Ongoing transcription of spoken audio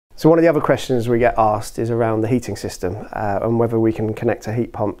So one of the other questions we get asked is around the heating system and whether we can connect a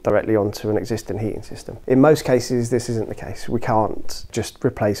heat pump directly onto an existing heating system. In most cases this isn't the case. We can't just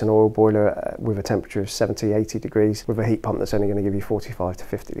replace an oil boiler with a temperature of 70, 80 degrees with a heat pump that's only going to give you 45 to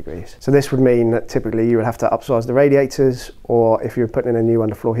 50 degrees. So this would mean that typically you would have to upsize the radiators, or if you're putting in a new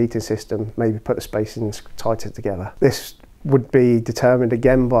underfloor heating system, maybe put the spacings tighter together. This would be determined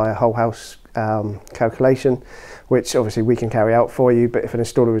again by a whole house calculation, which obviously we can carry out for you, but if an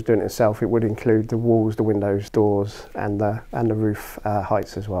installer was doing it itself, it would include the walls, the windows, doors, and the roof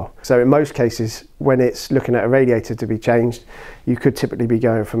heights as well. So in most cases, when it's looking at a radiator to be changed, you could typically be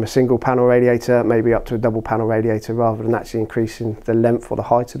going from a single panel radiator maybe up to a double panel radiator, rather than actually increasing the length or the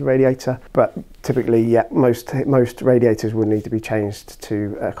height of the radiator. But typically, yeah, most radiators would need to be changed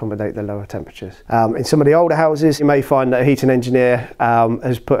to accommodate the lower temperatures. In some of the older houses, you may find that a heating engineer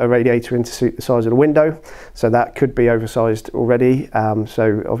has put a radiator in to suit the size of the window, so that could be oversized already.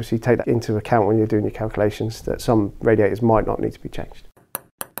 So obviously take that into account when you're doing your calculations, that some radiators might not need to be changed.